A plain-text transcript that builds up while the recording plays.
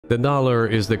The dollar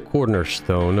is the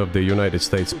cornerstone of the United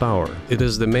States power. It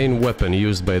is the main weapon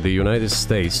used by the United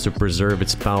States to preserve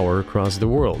its power across the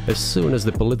world. As soon as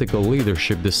the political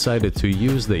leadership decided to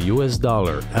use the US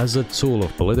dollar as a tool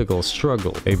of political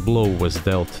struggle, a blow was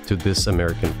dealt to this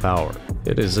American power.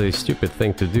 It is a stupid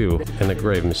thing to do and a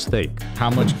grave mistake. How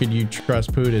much could you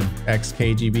trust Putin,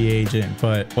 ex-KGB agent?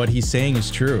 But what he's saying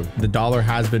is true. The dollar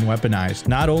has been weaponized,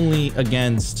 not only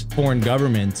against foreign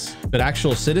governments, but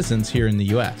actual citizens here in the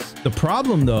US. The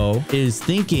problem, though, is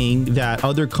thinking that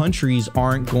other countries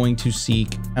aren't going to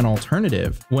seek an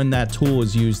alternative when that tool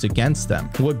is used against them.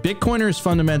 What Bitcoiners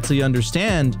fundamentally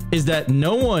understand is that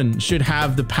no one should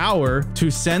have the power to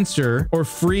censor or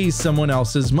freeze someone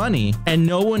else's money, and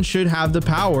no one should have the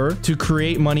power to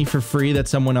create money for free that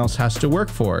someone else has to work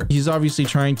for. He's obviously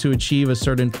trying to achieve a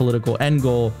certain political end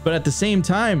goal, but at the same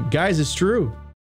time, guys, it's true.